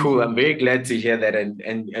 Yeah, cool. You. I'm very glad to hear that,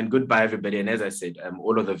 and goodbye, everybody. And as I said,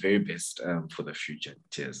 all of the very best for the future.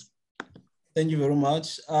 Cheers. Thank you very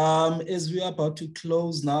much. As we are about to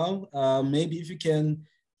close now, maybe if you can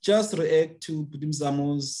just react to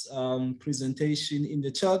Zamo's presentation in the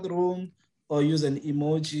chat room, or use an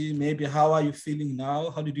emoji. Maybe how are you feeling now?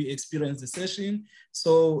 How did you experience the session?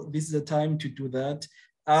 So this is the time to do that.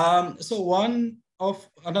 Another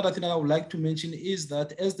thing that I would like to mention is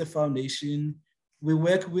that as the foundation, we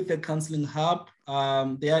work with the Counseling Hub.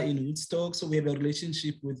 They are in Woodstock, so we have a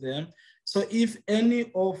relationship with them. So if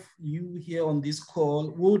any of you here on this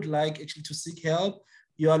call would like actually to seek help,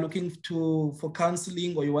 you are looking for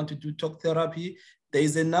counseling, or you want to do talk therapy, there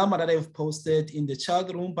is a number that I've posted in the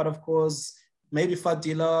chat room, but of course, maybe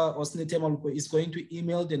Fadila or Snetema is going to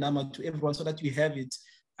email the number to everyone so that you have it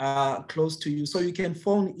close to you. So you can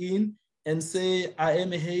phone in and say, I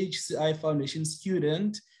am a HCI Foundation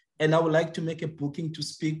student, and I would like to make a booking to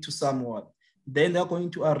speak to someone. Then they're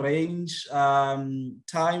going to arrange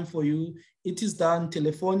time for you. It is done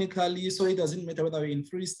telephonically, so it doesn't matter whether you're in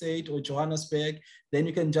Free State or Johannesburg. Then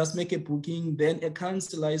you can just make a booking. Then a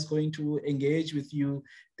counselor is going to engage with you.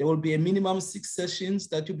 There will be a minimum 6 sessions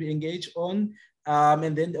that you'll be engaged on.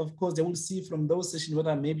 And then, of course, they will see from those sessions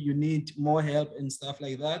whether maybe you need more help and stuff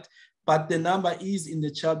like that. But the number is in the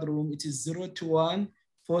chat room. It is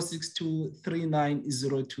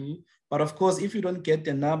 021-462-3902. But of course, if you don't get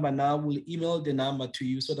the number now, we'll email the number to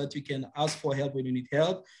you so that you can ask for help when you need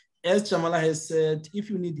help. As Jamala has said, if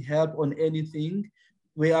you need help on anything,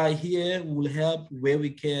 we are here, we'll help where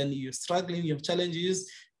we can. You're struggling, you have challenges,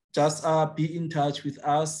 just be in touch with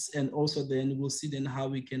us, and also then we'll see then how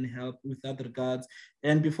we can help with that regards.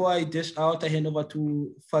 And before I dash out, I hand over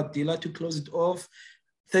to Fadila to close it off.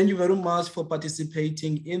 Thank you very much for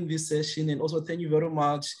participating in this session, and also thank you very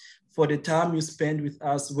much for the time you spent with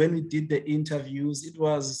us when we did the interviews. It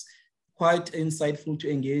was quite insightful to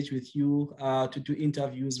engage with you, to do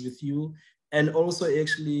interviews with you. And also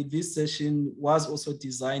actually this session was also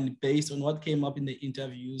designed based on what came up in the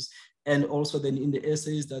interviews and also then in the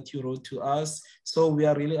essays that you wrote to us. So we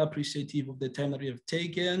are really appreciative of the time that you have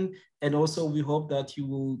taken. And also we hope that you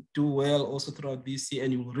will do well also throughout this year,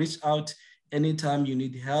 and you will reach out anytime you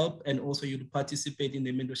need help, and also you'll participate in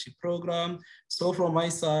the mentorship program. So from my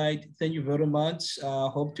side, thank you very much.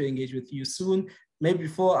 Hope to engage with you soon. Maybe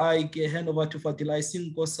before I hand over to Fadila, I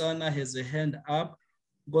see Nkosana has a hand up.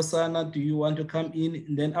 Nkosana, do you want to come in?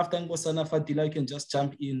 And then after Nkosana, Fadila, you can just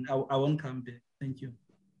jump in. I won't come back. Thank you.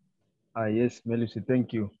 Yes, Melissa,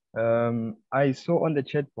 thank you. I saw on the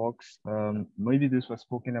chat box, maybe this was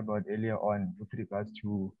spoken about earlier on with regards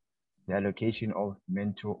to the allocation of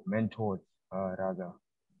mentors.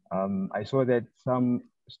 I saw that some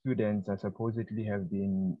students are supposedly have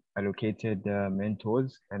been allocated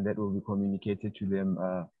mentors, and that will be communicated to them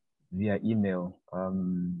via email.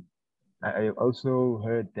 I also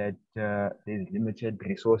heard that there's limited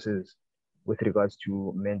resources with regards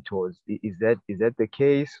to mentors. Is that the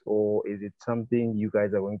case, or is it something you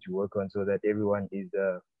guys are going to work on so that everyone is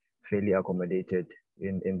fairly accommodated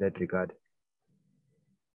in that regard?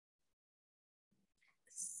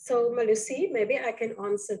 So Malusi, maybe I can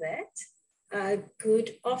answer that.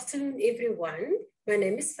 Good afternoon, everyone. My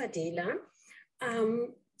name is Fadila.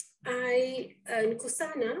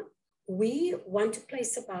 Nkosana, we want to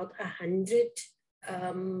place about 100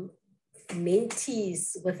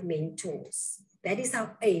 mentees with mentors. That is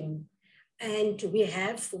our aim. And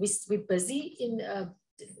we're busy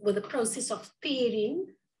with the process of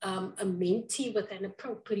pairing a mentee with an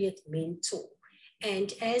appropriate mentor.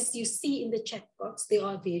 And as you see in the chat box, there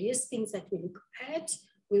are various things that we look at.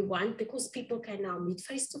 We want, because people can now meet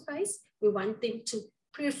face-to-face, we want them to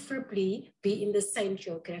preferably be in the same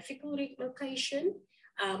geographical location,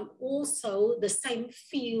 also the same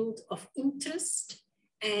field of interest,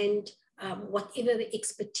 and whatever the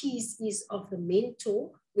expertise is of the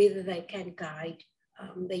mentor, whether they can guide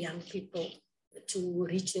the young people to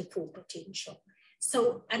reach their full potential.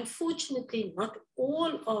 So unfortunately, not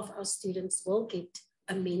all of our students will get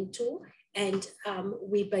a mentor, and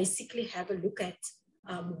we basically have a look at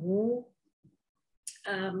who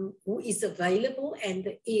is available and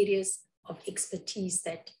the areas of expertise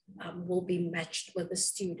that will be matched with the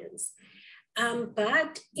students.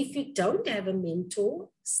 But if you don't have a mentor,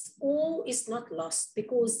 all is not lost,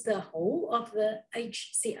 because the whole of the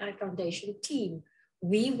HCI Foundation team,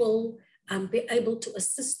 we will be able to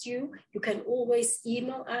assist you. You can always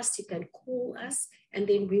email us, you can call us, and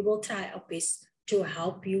then we will try our best to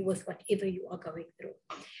help you with whatever you are going through.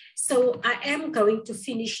 So I am going to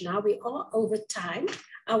finish now. We are over time.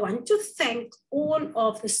 I want to thank all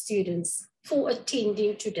of the students for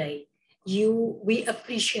attending today. We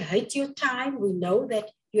appreciate your time. We know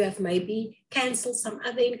that you have maybe canceled some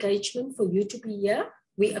other engagement for you to be here.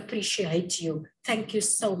 We appreciate you. Thank you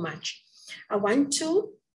so much. I want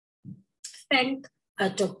to thank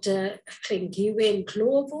Dr. Klengiwe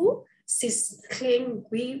Ndlovu. Sis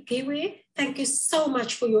Klengiwe, thank you so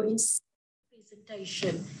much for your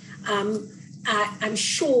presentation. I'm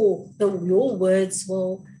sure your words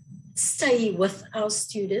will stay with our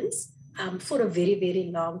students for a very,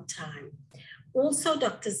 very long time. Also,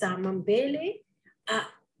 Dr. Zamo Mbele,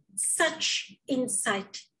 such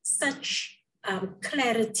insight, such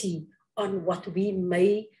clarity on what we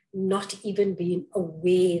may not even be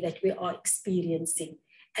aware that we are experiencing,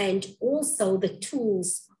 and also the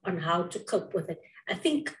tools on how to cope with it. I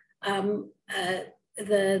think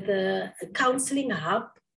the counseling hub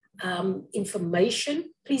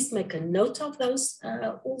information, please make a note of those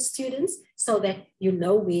all students so that you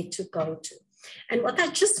know where to go to. And what I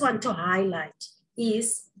just want to highlight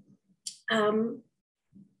is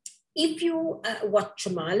If you, what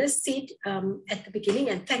Jamala said at the beginning,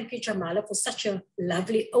 and thank you, Jamala, for such a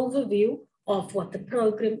lovely overview of what the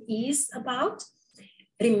program is about.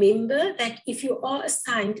 Remember that if you are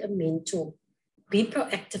assigned a mentor, be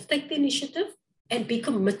proactive, take the initiative, and be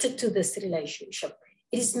committed to this relationship.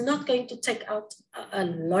 It is not going to take out a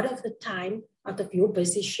lot of the time out of your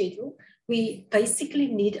busy schedule. We basically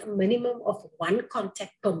need a minimum of 1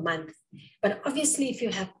 contact per month. But obviously, if you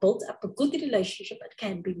have built up a good relationship, it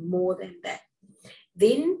can be more than that.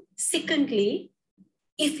 Then, secondly,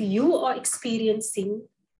 if you are experiencing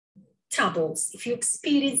troubles, if you're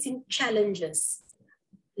experiencing challenges,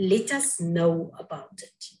 let us know about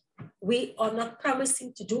it. We are not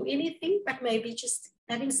promising to do anything, but maybe just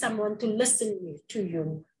having someone to listen to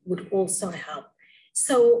you would also help.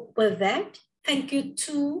 So with that, thank you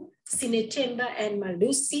to Sinetemba and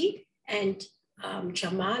Malusi and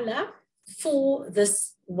Jamala for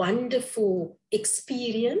this wonderful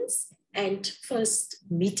experience and first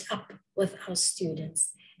meet up with our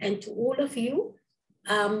students. And to all of you,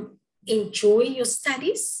 enjoy your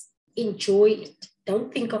studies, enjoy it.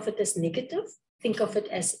 Don't think of it as negative. Think of it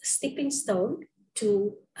as a stepping stone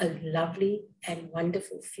to a lovely and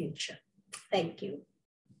wonderful future. Thank you.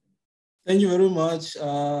 Thank you very much,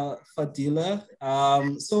 Fadila.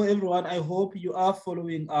 So everyone, I hope you are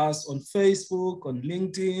following us on Facebook, on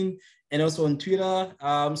LinkedIn, and also on Twitter.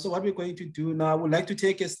 So what we're going to do now, we'd like to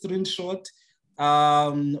take a screenshot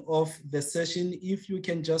of the session. If you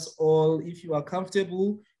can just all, if you are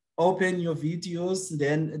comfortable, open your videos.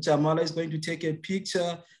 Then Jamala is going to take a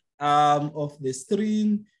picture of the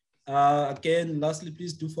screen. Again, lastly,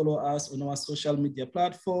 please do follow us on our social media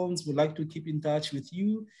platforms. We'd like to keep in touch with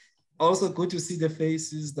you. Also good to see the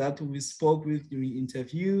faces that we spoke with during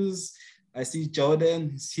interviews. I see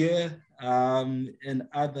Jordan is here and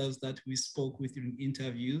others that we spoke with during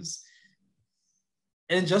interviews.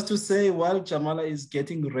 And just to say, while Jamala is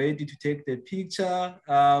getting ready to take the picture,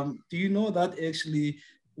 do you know that actually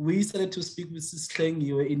we started to speak with Sis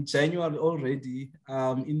Klengiwe in January already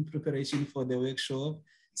in preparation for the workshop.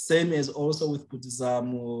 Same as also with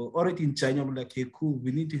Zamo, already in January, like, hey, cool,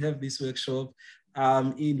 we need to have this workshop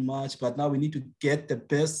in March, but now we need to get the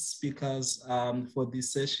best speakers for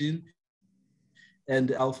this session.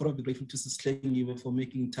 And I'll forever be grateful to Sis Klengiwe for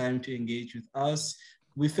making time to engage with us.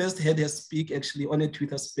 We first had her speak actually on a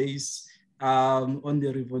Twitter space on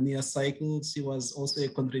the Rivonia cycles. She was also a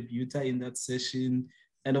contributor in that session.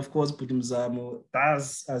 And of course, Zamo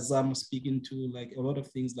does Zamo speaking to like a lot of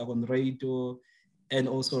things like on radio, and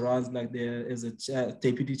also runs like there as a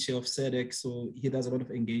deputy chair of SADAG. So he does a lot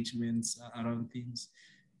of engagements around things.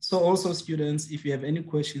 So also students, if you have any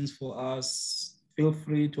questions for us, feel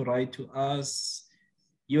free to write to us.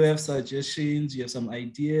 You have suggestions, you have some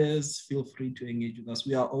ideas, feel free to engage with us.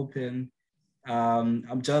 We are open.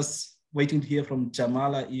 I'm just waiting to hear from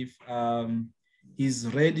Jamala if he's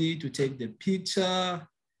ready to take the picture.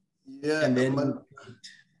 Yeah, and then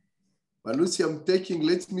Malusi, I'm taking,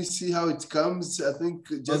 let me see how it comes. I think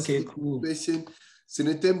just okay, cool. Patient.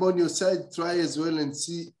 Sinetemba on your side, try as well and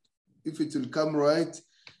see if it will come right.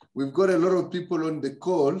 We've got a lot of people on the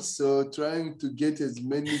call, so trying to get as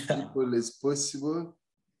many people as possible.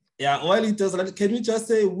 Yeah, while it does, can you just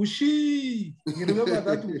say whooshie? You remember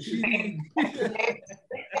that whooshie?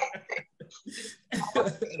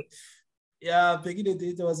 Yeah, back in the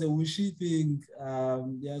day, there was a whooshie thing.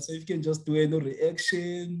 Yeah, so if you can just do any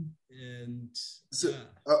reaction and so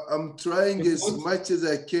yeah. I'm trying as much as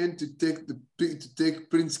I can to take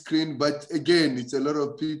print screen, but again, it's a lot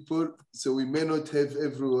of people, so we may not have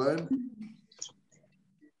everyone.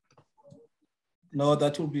 No,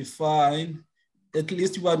 that will be fine. At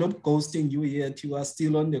least we are not ghosting you yet. You are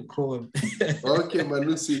still on the call. Okay,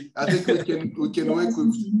 Malusi. I think we can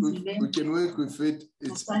work with it.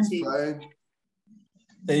 It's fine.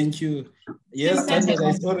 Thank you. Yes, Tandega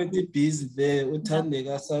is already busy there.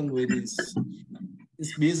 Tandega Sangweni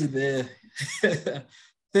is busy there.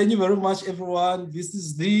 Thank you very much, everyone. This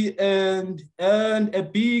is the end, and a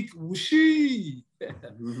big whooshy.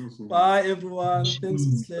 Bye, everyone. Thanks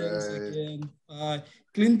for staying again. Bye.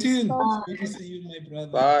 Clinton, good to see you, my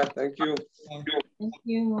brother. Bye. Thank you. Bye. Thank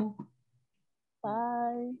you.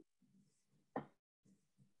 Bye.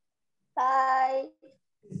 Bye.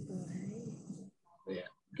 Yeah.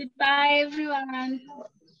 Goodbye, everyone.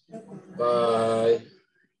 Bye.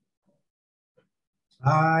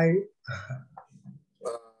 Bye.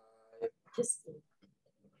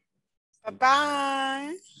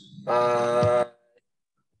 Bye-bye. Bye.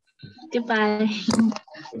 Goodbye.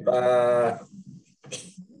 Bye.